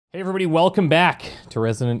Hey everybody, welcome back to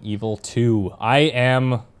Resident Evil 2. I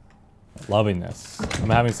am loving this. I'm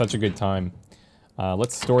having such a good time.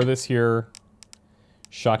 Let's store this here.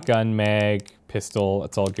 Shotgun, mag, pistol,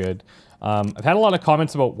 it's all good. I've had a lot of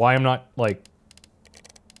comments about why I'm not, like,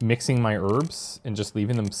 mixing my herbs and just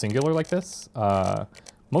leaving them singular like this.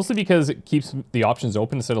 Mostly because it keeps the options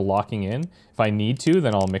open instead of locking in. If I need to,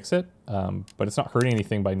 then I'll mix it. But it's not hurting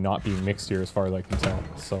anything by not being mixed here as far as I can tell,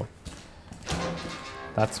 so...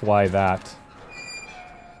 That's why that.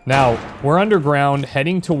 Now, we're underground,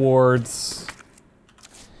 heading towards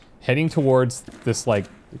this, like,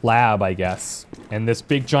 lab, I guess. And this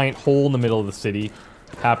big giant hole in the middle of the city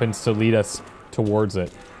happens to lead us towards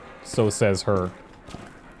it. So says her.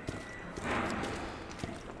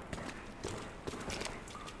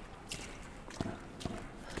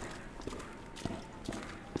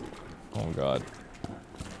 Oh god.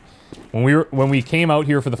 When we came out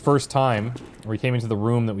here for the first time, or we came into the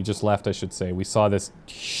room that we just left, I should say, we saw this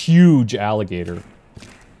huge alligator.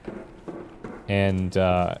 And,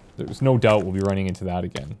 there's no doubt we'll be running into that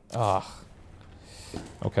again. Ugh.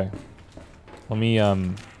 Okay. Let me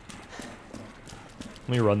run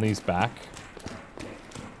these back.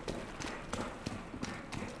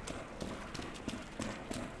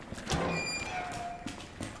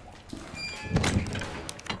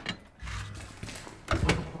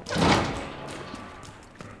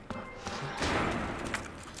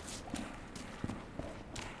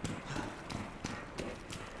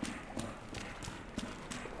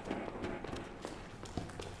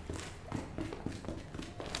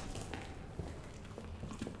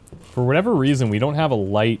 For whatever reason, we don't have a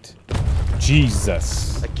light.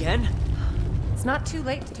 Jesus. Again? It's not too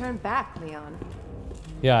late to turn back, Leon.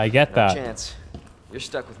 Yeah, I get that. No chance. You're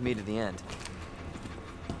stuck with me to the end.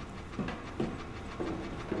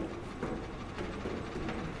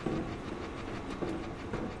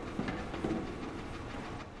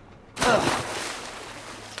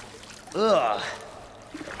 Ugh.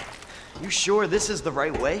 You sure this is the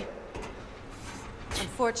right way?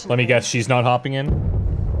 Unfortunately. Let me guess, she's not hopping in?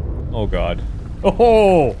 Oh god.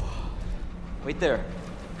 Oh! Wait there.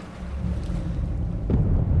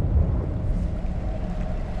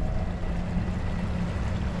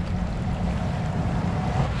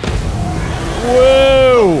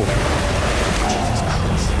 Whoa!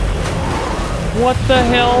 What the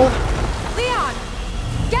hell? Leon!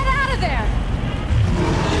 Get out of there!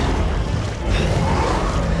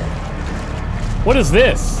 What is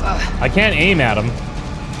this? I can't aim at him.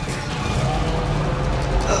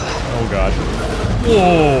 Oh god.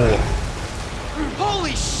 Whoa!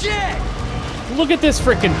 Holy shit! Look at this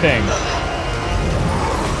frickin' thing!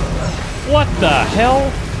 What the hell?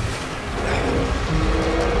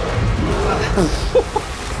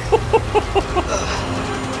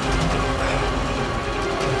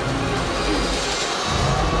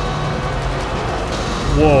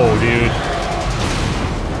 Whoa, dude.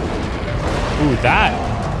 Ooh,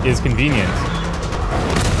 that is convenient.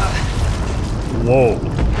 Whoa.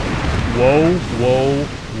 Whoa, whoa,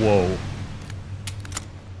 whoa.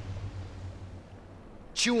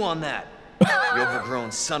 Chew on that, you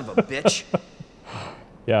overgrown son of a bitch.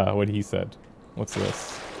 Yeah, what he said. What's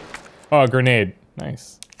this? Oh, a grenade.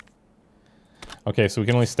 Nice. Okay, so we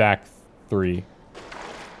can only stack 3.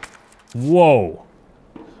 Whoa.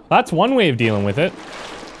 That's one way of dealing with it.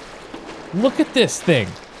 Look at this thing.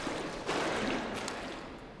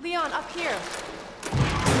 Leon, up here.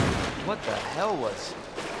 What the hell was...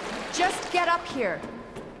 Just get up here.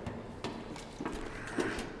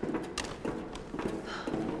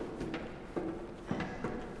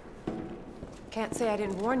 Can't say I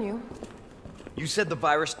didn't warn you. You said the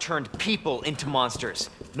virus turned people into monsters,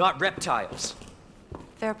 not reptiles.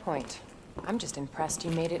 Fair point. I'm just impressed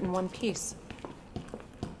you made it in one piece.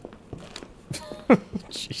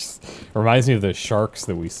 Jeez. Reminds me of the sharks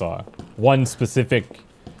that we saw. One specific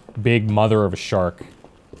big mother of a shark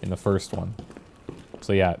in the first one.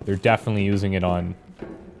 So yeah, they're definitely using it on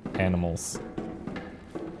animals.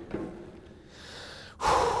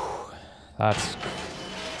 That's...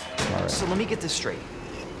 Alright. So let me get this straight.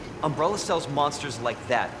 Umbrella sells monsters like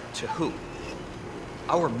that to who?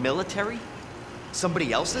 Our military?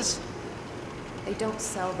 Somebody else's? They don't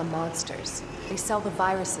sell the monsters. They sell the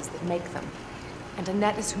viruses that make them. And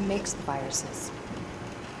Annette is who makes the viruses.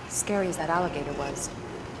 Scary as that alligator was,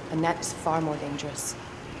 Annette is far more dangerous.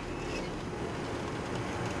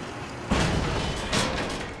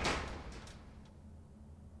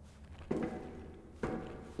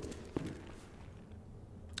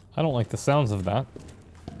 I don't like the sounds of that.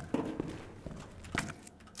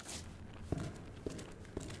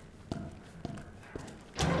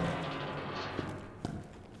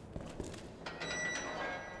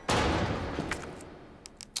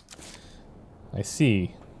 I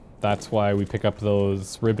see. That's why we pick up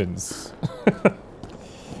those ribbons.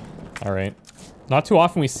 Alright. Not too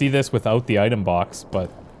often we see this without the item box, but...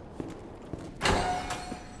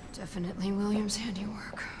 Definitely William's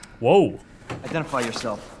handiwork. Whoa! Identify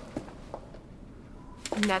yourself.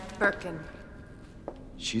 Annette Birkin.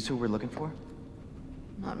 She's who we're looking for?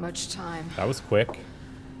 Not much time. That was quick.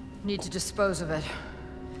 Need to dispose of it.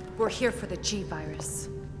 We're here for the G virus.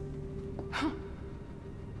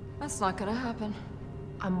 That's not gonna happen.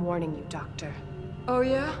 I'm warning you, Doctor. Oh,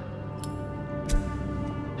 yeah?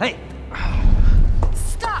 Hey!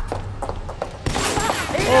 Stop!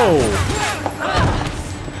 Oh!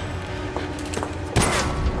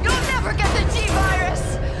 You'll never get the G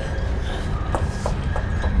virus!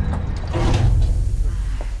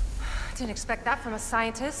 Didn't expect that from a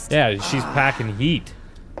scientist. Yeah, she's packing heat.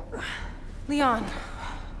 Leon.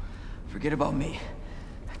 Forget about me.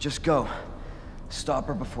 Just go. Stop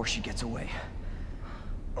her before she gets away.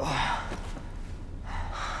 I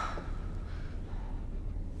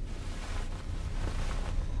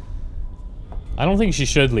don't think she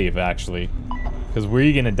should leave, actually. Because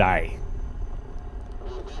we're gonna die.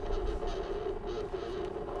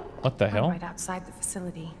 What the hell? Right outside the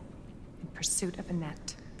facility, in pursuit of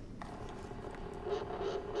Annette.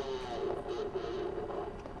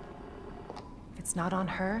 If it's not on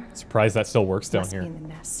her, Surprised that still works it down must here. be in the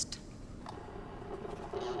nest.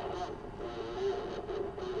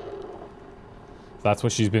 That's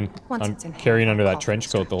what she's been Once it's in hand, carrying under I'll that call trench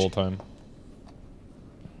for coat the whole distraction. time.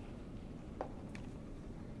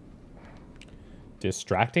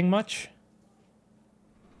 Distracting much?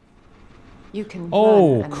 You can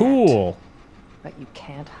Oh, run, Annette, cool. but you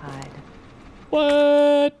can't hide.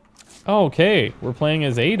 What? Oh, okay, we're playing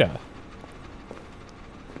as Ada.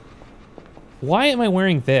 Why am I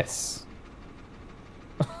wearing this?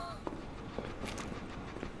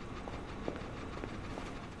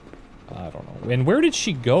 I don't know. And where did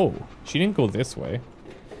she go? She didn't go this way.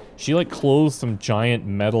 She like closed some giant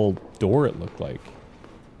metal door, it looked like.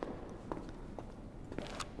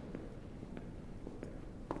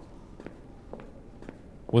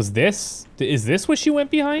 Was this? Is this what she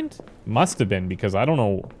went behind? Must have been, because I don't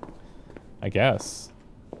know. I guess.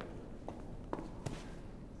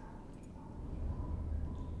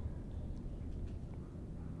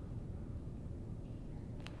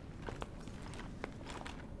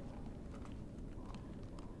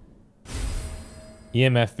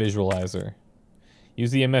 EMF visualizer.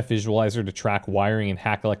 Use the EMF visualizer to track wiring and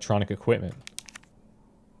hack electronic equipment.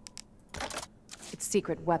 It's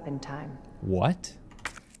secret weapon time. What?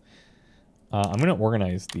 I'm gonna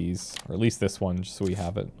organize these, or at least this one, just so we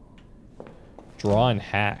have it. Draw and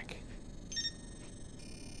hack.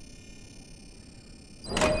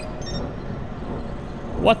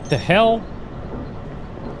 What the hell?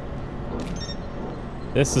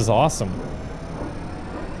 This is awesome.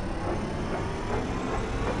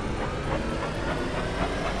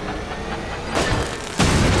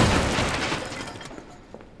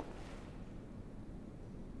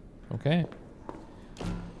 Okay.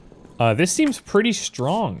 This seems pretty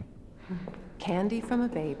strong. Candy from a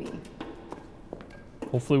baby.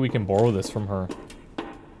 Hopefully we can borrow this from her.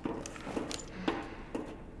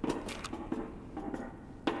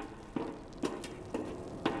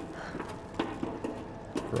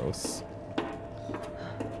 Gross.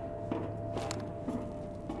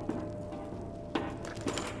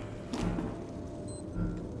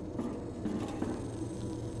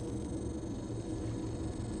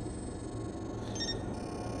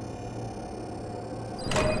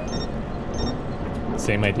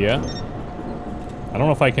 Same idea. I don't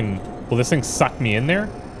know if I can... Will this thing suck me in there?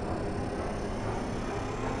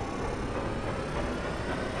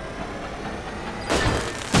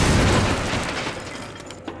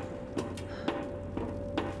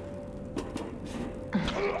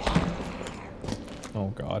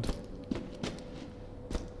 Oh, God.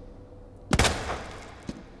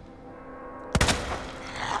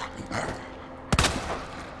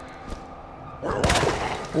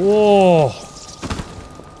 Whoa!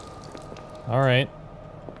 All right.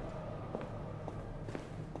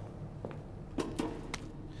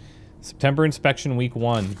 September inspection week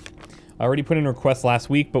 1. I already put in a request last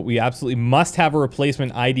week, but we absolutely must have a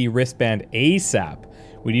replacement ID wristband ASAP.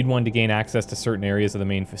 We need one to gain access to certain areas of the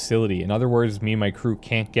main facility. In other words, me and my crew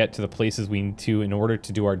can't get to the places we need to in order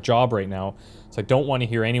to do our job right now, so I don't want to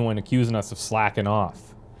hear anyone accusing us of slacking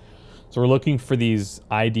off. So we're looking for these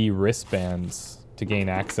ID wristbands to gain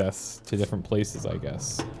access to different places, I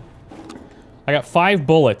guess. I got 5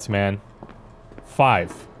 bullets, man.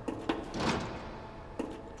 5.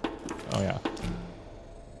 Oh, yeah.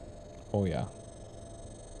 Oh, yeah.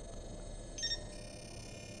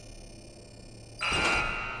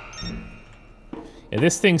 Yeah,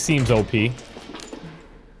 this thing seems OP.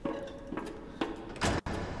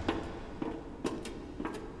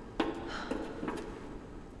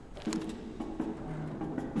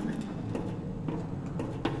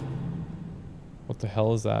 What the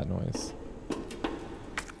hell is that noise?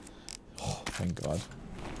 Oh, thank God.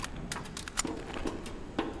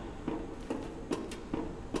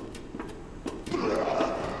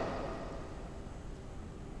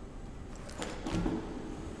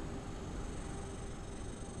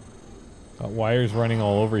 Got wires running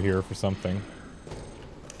all over here for something.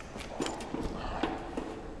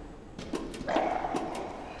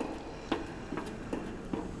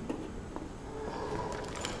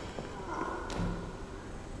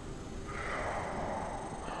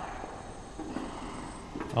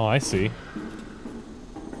 Oh, I see.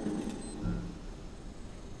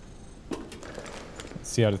 Let's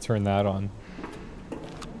see how to turn that on.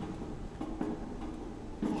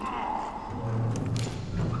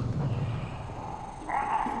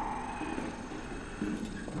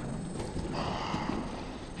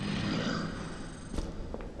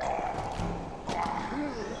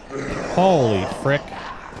 Holy frick.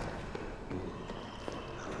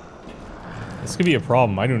 This could be a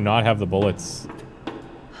problem. I do not have the bullets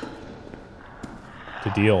to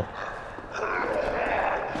deal.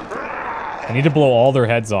 I need to blow all their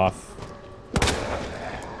heads off.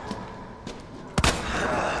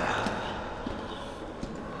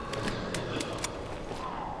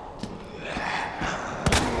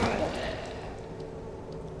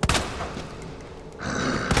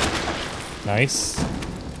 Nice.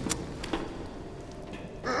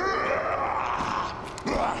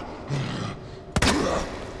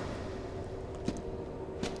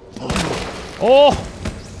 Oh!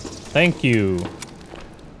 Thank you.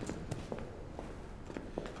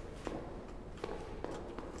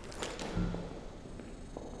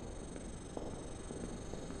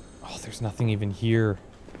 Oh, there's nothing even here.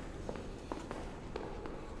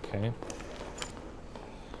 Okay.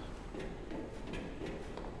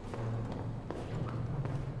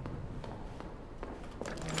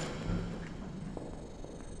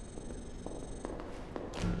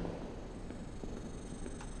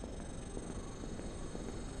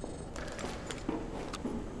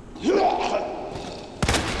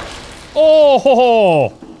 Oh, ho, ho.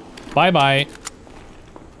 Bye-bye.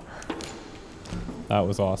 That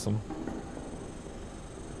was awesome.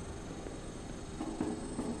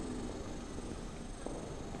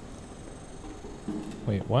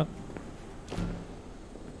 Wait, what?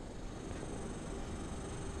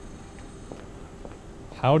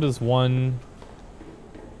 How does one...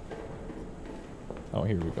 Oh,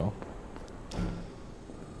 here we go.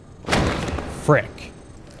 Frick.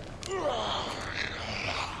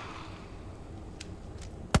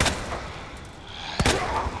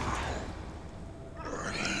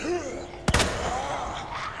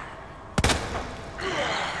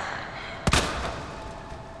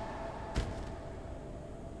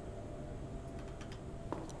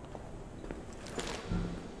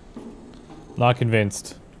 Not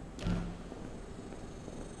convinced.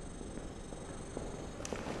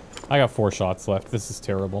 I got 4 shots left. This is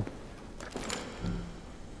terrible.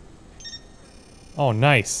 Oh,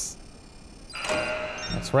 nice.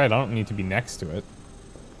 That's right. I don't need to be next to it.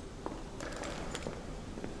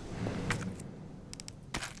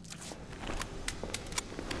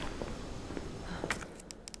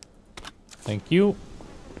 Thank you.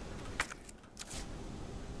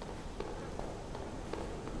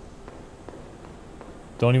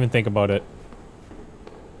 Don't even think about it.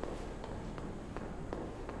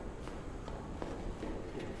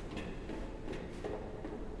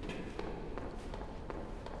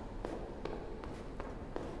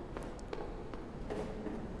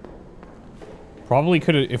 Probably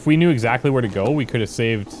could have, if we knew exactly where to go, we could have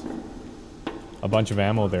saved a bunch of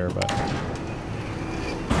ammo there, but...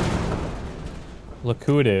 Look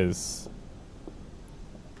who it is.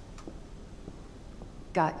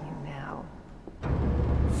 Got you now.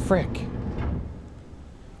 Frick.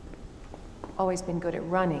 Always been good at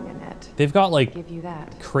running, Annette. They've got like Give you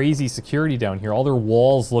that. crazy security down here. All their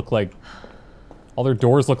walls look like... All their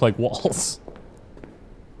doors look like walls.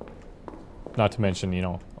 Not to mention, you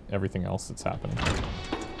know, everything else that's happening.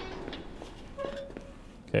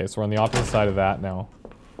 Okay, so we're on the opposite side of that now.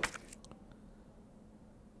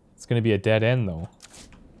 It's gonna be a dead end, though.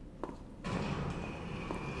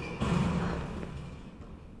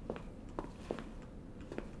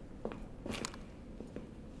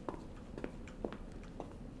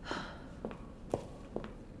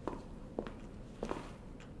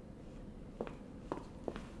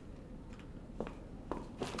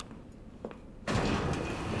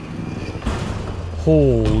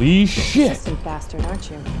 Holy shit! Persistent bastard,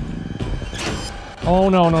 aren't you? Oh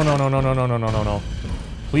no no no no no no no no no no no.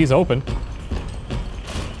 Please open.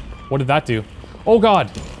 What did that do? Oh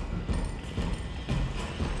god!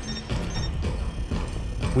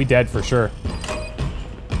 We dead for sure.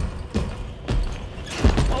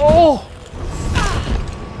 Oh!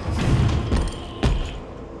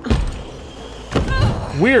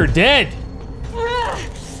 We're dead!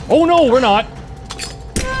 Oh no, we're not!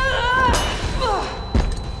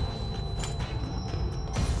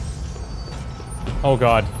 Oh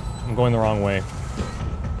god, I'm going the wrong way.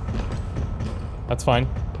 That's fine.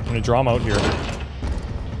 I'm gonna draw him out here.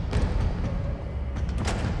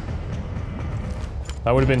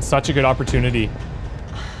 That would have been such a good opportunity.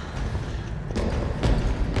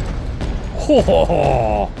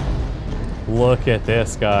 Oh, look at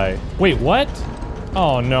this guy. Wait, what?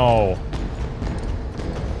 Oh no.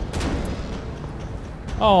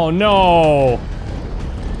 Oh no.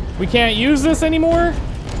 We can't use this anymore?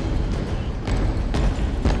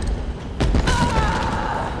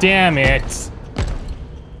 Damn it.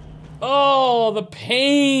 Oh, the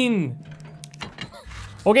pain.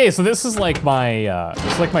 Okay, so this is like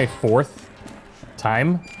my fourth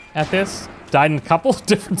time at this. Died in a couple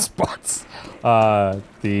different spots.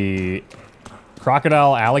 The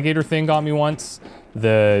crocodile alligator thing got me once.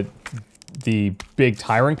 The big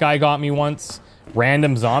tyrant guy got me once.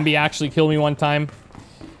 Random zombie actually killed me one time.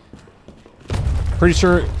 Pretty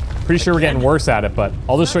sure we're getting worse at it, but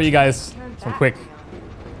I'll just show you guys some quick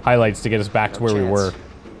highlights to get us back to where we were.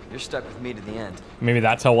 You're stuck with me to the end. Maybe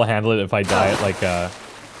that's how we'll handle it if I die at like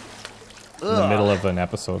in the middle of an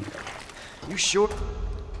episode. You sure?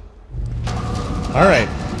 All right.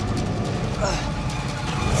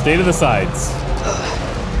 Stay to the sides.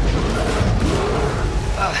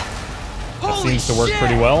 That seems to work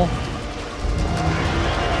pretty well.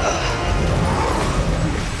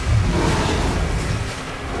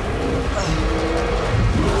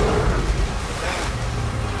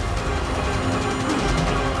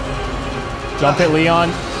 Jump it, Leon.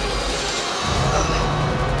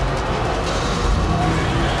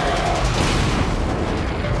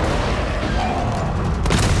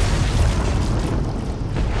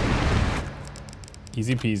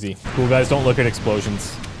 Easy peasy. Cool guys don't look at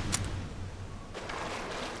explosions.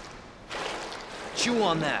 Chew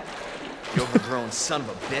on that, you overgrown son of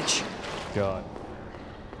a bitch. God.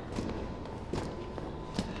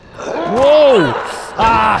 Whoa!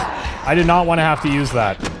 Ah! I did not want to have to use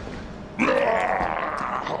that.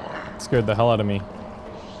 Scared the hell out of me.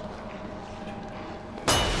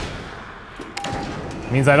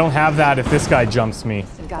 Means I don't have that if this guy jumps me.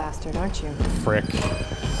 Some bastard, aren't you? Frick.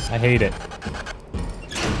 I hate it.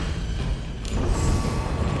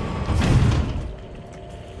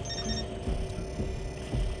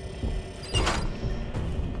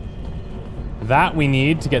 That we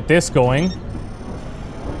need to get this going.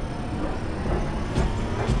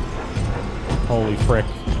 Holy frick.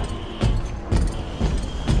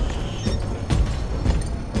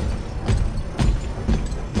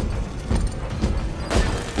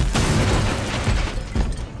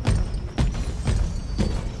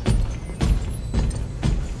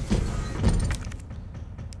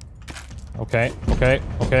 Okay, okay,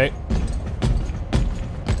 okay.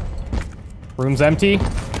 Room's empty.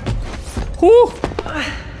 Whew!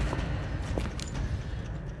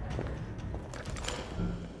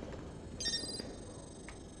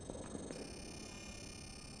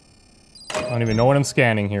 I don't even know what I'm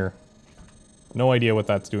scanning here. No idea what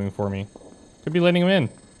that's doing for me. Could be letting him in.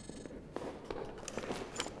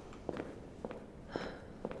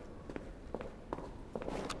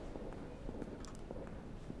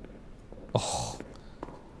 Oh.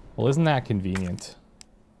 Well, isn't that convenient?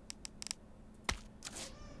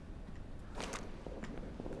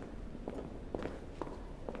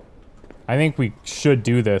 I think we should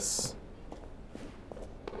do this.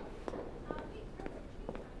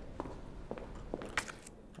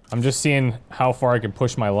 I'm just seeing how far I can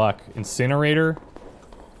push my luck. Incinerator.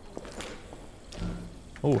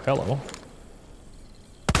 Oh, hello.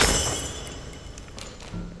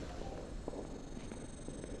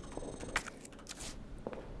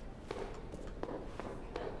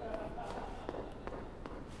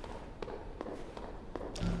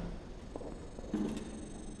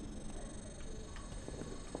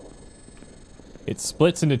 It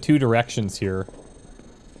splits into two directions here.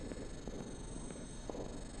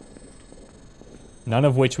 None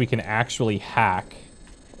of which we can actually hack.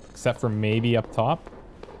 Except for maybe up top.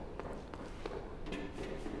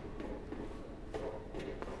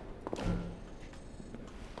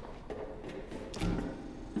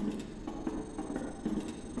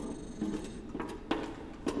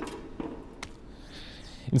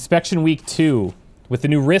 Inspection week 2. With the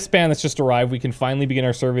new wristband that's just arrived, we can finally begin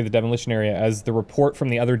our survey of the demolition area. As the report from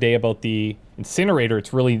the other day about the incinerator,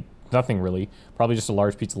 it's really nothing really. Probably just a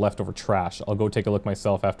large piece of leftover trash. I'll go take a look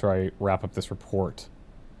myself after I wrap up this report.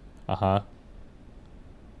 Uh-huh.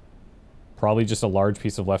 Probably just a large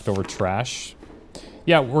piece of leftover trash.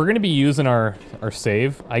 Yeah, we're gonna be using our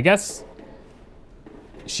save. I guess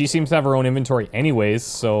she seems to have her own inventory anyways,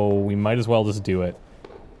 so we might as well just do it.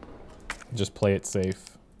 Just play it safe.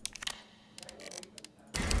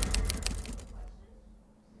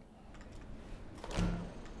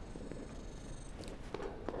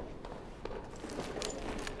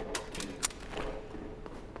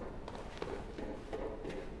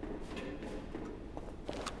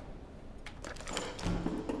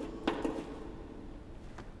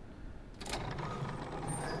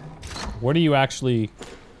 What are you actually...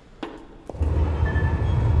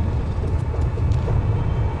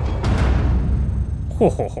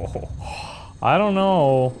 Oh, I don't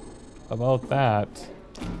know about that.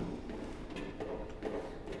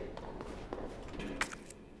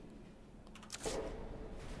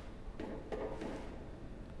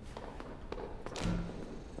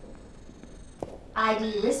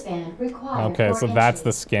 ID wristband required. Okay, so that's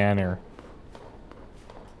the scanner.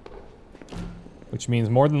 Which means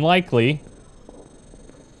more than likely...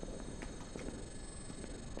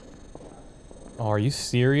 Oh, are you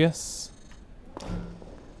serious?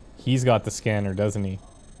 He's got the scanner, doesn't he?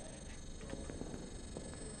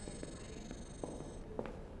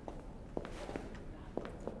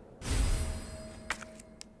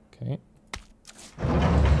 Okay.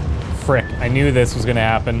 Frick, I knew this was gonna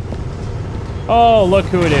happen. Oh, look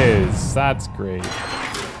who it is. That's great.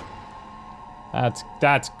 That's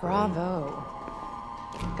great. Bravo.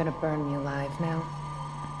 Gonna burn me alive now.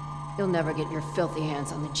 You'll never get your filthy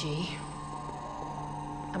hands on the G.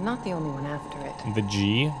 I'm not the only one after it. The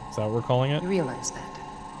G? Is that what we're calling it? You realize that?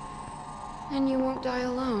 And you won't die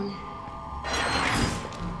alone.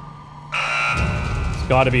 There's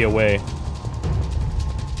gotta be a way.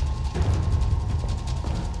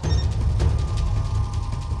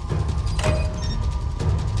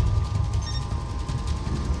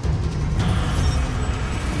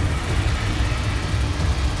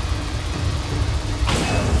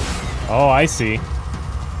 Oh, I see.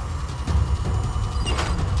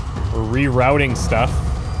 We're rerouting stuff.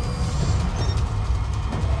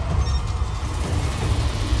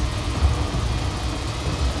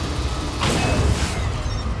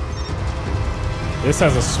 This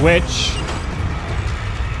has a switch.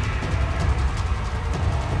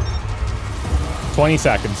 20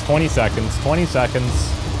 seconds, 20 seconds, 20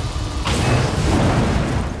 seconds.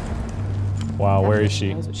 Wow, where is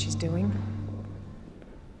she? Knows what she's doing.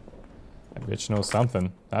 That bitch knows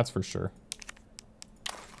something, that's for sure.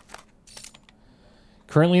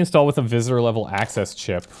 Currently installed with a visitor level access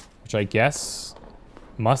chip, which I guess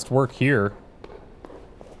must work here.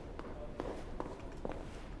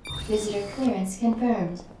 Visitor clearance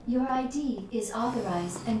confirmed. Your ID is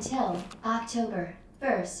authorized until October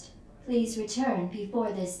 1st. Please return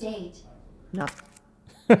before this date. Not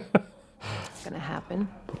gonna happen.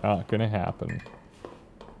 Not gonna happen.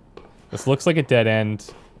 This looks like a dead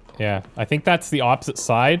end. Yeah, I think that's the opposite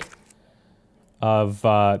side of,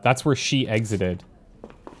 that's where she exited.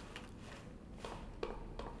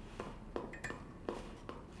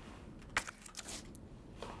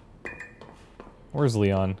 Where's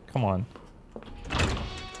Leon? Come on.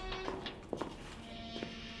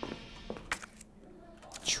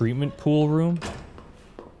 Treatment pool room?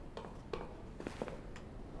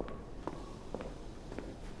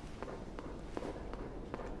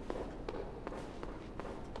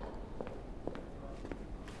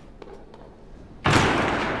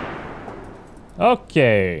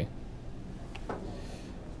 Okay.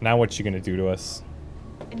 Now what you gonna do to us?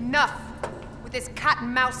 Enough with this cat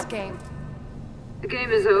and mouse game. The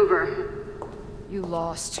game is over. You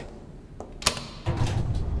lost.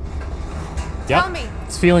 Yep, Tell me,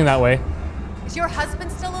 it's feeling that way. is your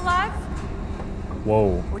husband still alive?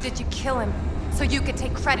 Whoa. Or did you kill him so you could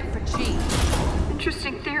take credit for G?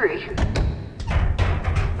 Interesting theory.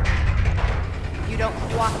 You don't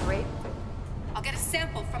cooperate, I'll get a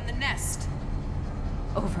sample from the nest.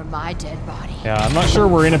 Over my dead body. Yeah, I'm not sure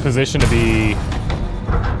we're in a position to be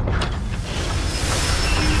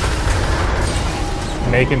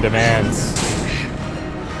making demands.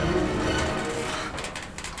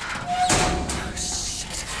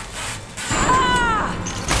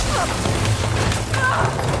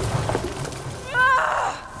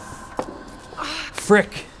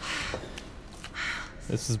 Frick.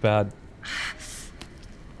 This is bad.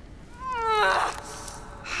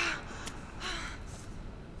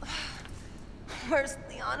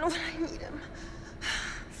 I need him.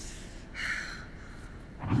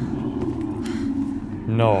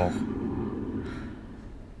 No.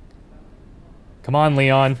 Come on,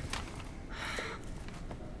 Leon.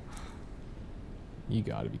 You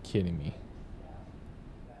gotta be kidding me.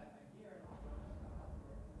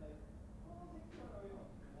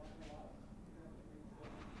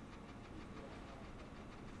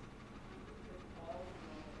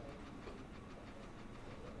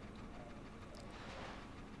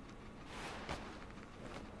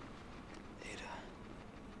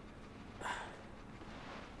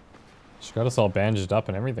 She got us all bandaged up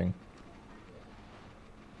and everything.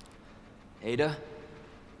 Ada?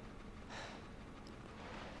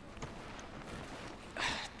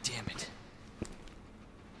 Damn it.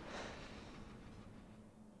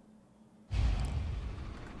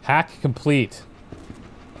 Hack complete.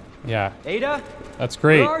 Yeah. Ada? That's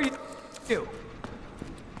great. Where are you?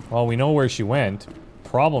 Well, we know where she went.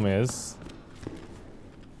 Problem is,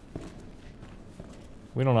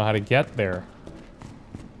 we don't know how to get there.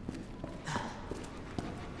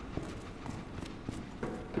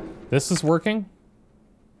 This is working?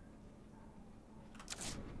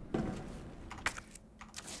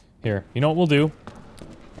 Here, you know what we'll do?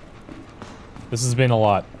 This has been a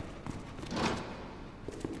lot.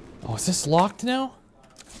 Oh, is this locked now?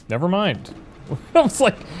 Never mind. I was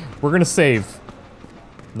like, we're gonna save.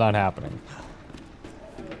 Not happening.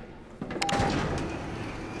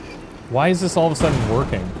 Why is this all of a sudden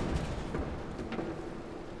working?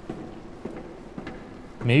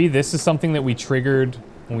 Maybe this is something that we triggered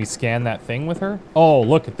when we scanned that thing with her? Oh,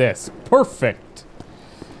 look at this. Perfect.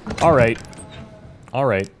 All right. All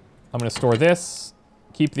right. I'm gonna store this.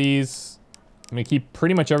 Keep these. I'm gonna keep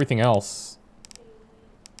pretty much everything else.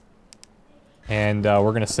 And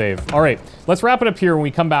we're gonna save. All right. Let's wrap it up here. When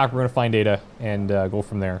we come back, we're gonna find Ada and go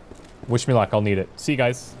from there. Wish me luck. I'll need it. See you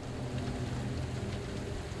guys.